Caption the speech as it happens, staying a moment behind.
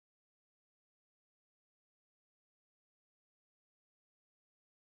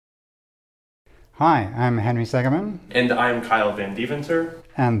Hi, I'm Henry Segerman. And I'm Kyle VanDeventer.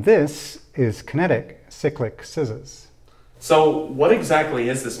 And this is Kinetic Cyclic Scissors. So what exactly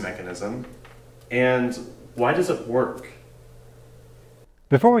is this mechanism, and why does it work?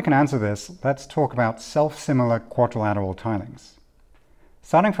 Before we can answer this, let's talk about self-similar quadrilateral tilings.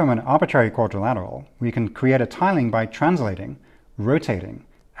 Starting from an arbitrary quadrilateral, we can create a tiling by translating, rotating,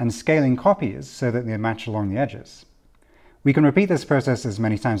 and scaling copies so that they match along the edges. We can repeat this process as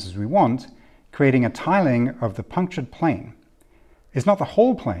many times as we want, creating a tiling of the punctured plane. It's not the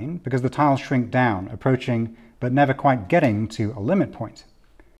whole plane because the tiles shrink down, approaching but never quite getting to a limit point.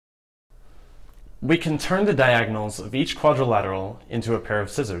 We can turn the diagonals of each quadrilateral into a pair of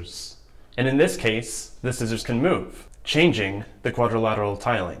scissors. And in this case, the scissors can move, changing the quadrilateral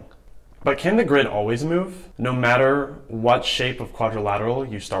tiling. But can the grid always move, no matter what shape of quadrilateral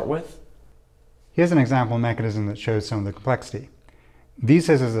you start with? Here's an example mechanism that shows some of the complexity. These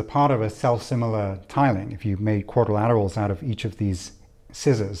scissors are part of a self-similar tiling. If you made quadrilaterals out of each of these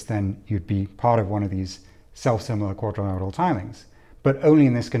scissors, then you'd be part of one of these self-similar quadrilateral tilings, but only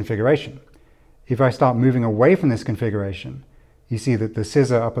in this configuration. If I start moving away from this configuration, you see that the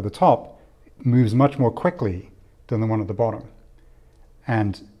scissor up at the top moves much more quickly than the one at the bottom.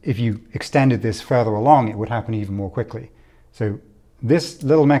 And if you extended this further along, it would happen even more quickly. So this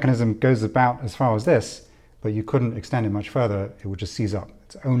little mechanism goes about as far as this, but you couldn't extend it much further, it would just seize up.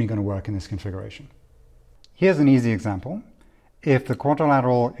 It's only going to work in this configuration. Here's an easy example. If the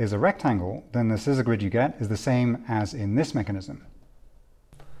quadrilateral is a rectangle, then the scissor grid you get is the same as in this mechanism.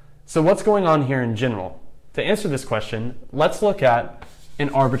 So what's going on here in general? To answer this question, let's look at an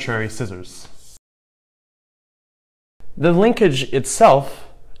arbitrary scissors. The linkage itself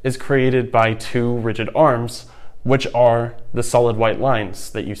is created by two rigid arms, which are the solid white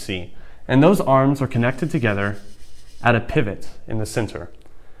lines that you see. And those arms are connected together at a pivot in the center.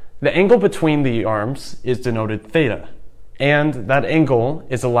 The angle between the arms is denoted theta, and that angle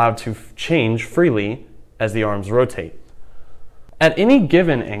is allowed to change freely as the arms rotate. At any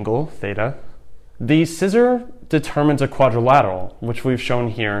given angle, theta, the scissor determines a quadrilateral, which we've shown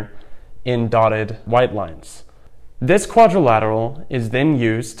here in dotted white lines. This quadrilateral is then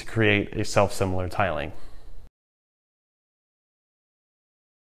used to create a self-similar tiling.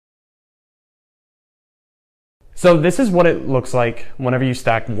 So this is what it looks like whenever you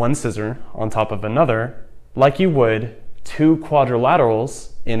stack one scissor on top of another, like you would two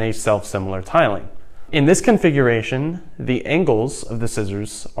quadrilaterals in a self-similar tiling. In this configuration, the angles of the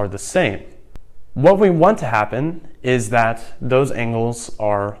scissors are the same. What we want to happen is that those angles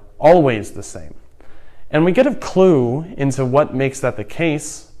are always the same. And we get a clue into what makes that the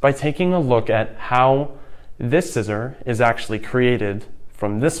case by taking a look at how this scissor is actually created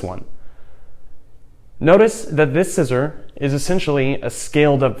from this one. Notice that this scissor is essentially a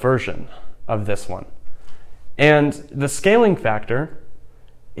scaled up version of this one. And the scaling factor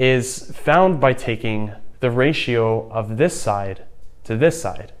is found by taking the ratio of this side to this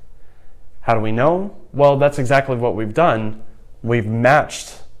side. How do we know? Well, that's exactly what we've done. We've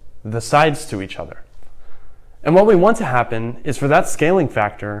matched the sides to each other. And what we want to happen is for that scaling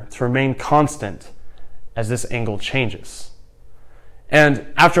factor to remain constant as this angle changes. And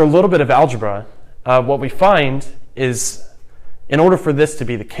after a little bit of algebra, what we find is, in order for this to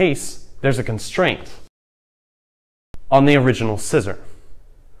be the case, there's a constraint on the original scissor.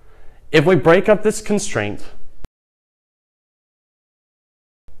 If we break up this constraint,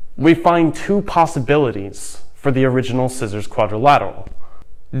 we find two possibilities for the original scissors quadrilateral.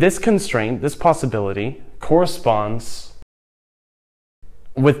 This constraint, this possibility, corresponds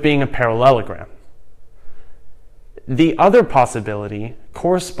with being a parallelogram. The other possibility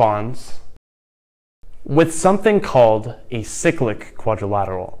corresponds with something called a cyclic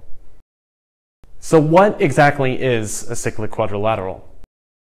quadrilateral. So what exactly is a cyclic quadrilateral?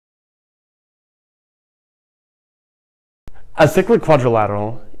 A cyclic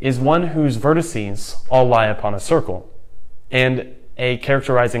quadrilateral is one whose vertices all lie upon a circle. And a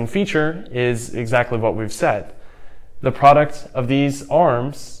characterizing feature is exactly what we've said. The product of these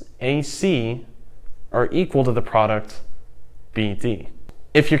arms, AC, are equal to the product BD.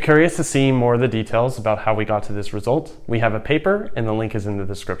 If you're curious to see more of the details about how we got to this result, we have a paper and the link is in the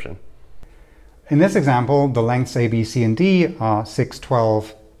description. In this example, the lengths A, B, C, and D are 6,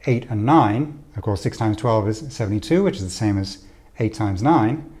 12, 8, and 9. Of course, 6 times 12 is 72, which is the same as 8 times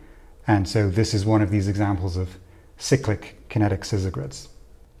 9. And so this is one of these examples of cyclic kinetic scissor grids.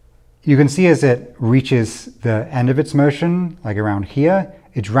 You can see as it reaches the end of its motion, like around here,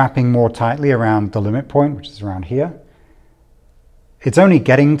 it's wrapping more tightly around the limit point, which is around here. It's only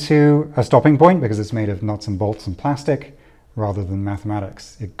getting to a stopping point because it's made of nuts and bolts and plastic, rather than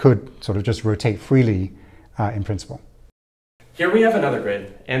mathematics. It could sort of just rotate freely in principle. Here we have another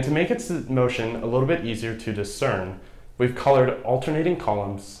grid, and to make its motion a little bit easier to discern, we've colored alternating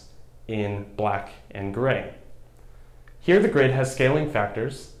columns in black and gray. Here the grid has scaling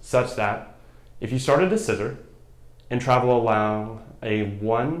factors such that if you started a scissor and travel along a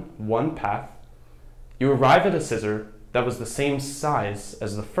 1-1 path, you arrive at a scissor that was the same size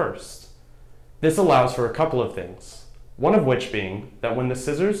as the first. This allows for a couple of things, one of which being that when the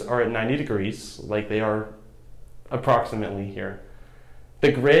scissors are at 90 degrees, like they are approximately here,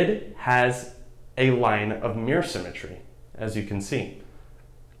 the grid has a line of mirror symmetry, as you can see.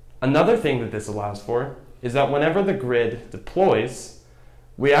 Another thing that this allows for is that whenever the grid deploys,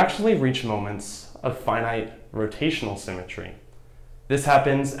 we actually reach moments of finite rotational symmetry. This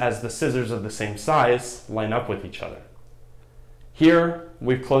happens as the scissors of the same size line up with each other. Here,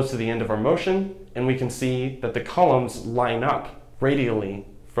 we've close to the end of our motion, and we can see that the columns line up radially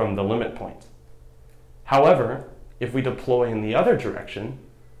from the limit point. However, if we deploy in the other direction,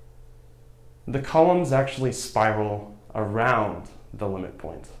 the columns actually spiral around the limit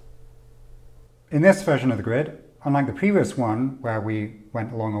point. In this version of the grid, unlike the previous one where we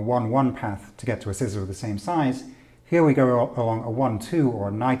went along a 1-1 path to get to a scissor of the same size, here we go along a 1-2 or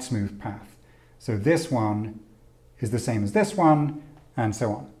a night smooth path. So this one is the same as this one, and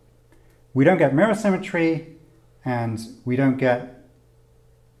so on. We don't get mirror symmetry, and we don't get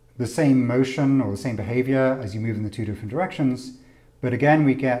the same motion or the same behavior as you move in the two different directions, but again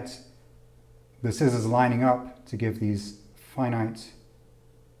we get the scissors lining up to give these finite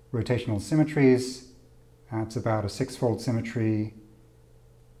rotational symmetries. That's about a 6-fold symmetry,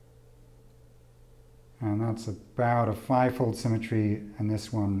 and that's about a 5-fold symmetry, and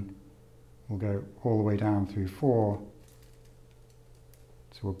this one will go all the way down through 4,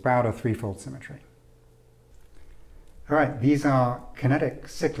 so about a 3-fold symmetry. All right, these are Kinetic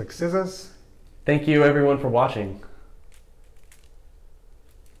cyclic scissors. Thank you everyone for watching.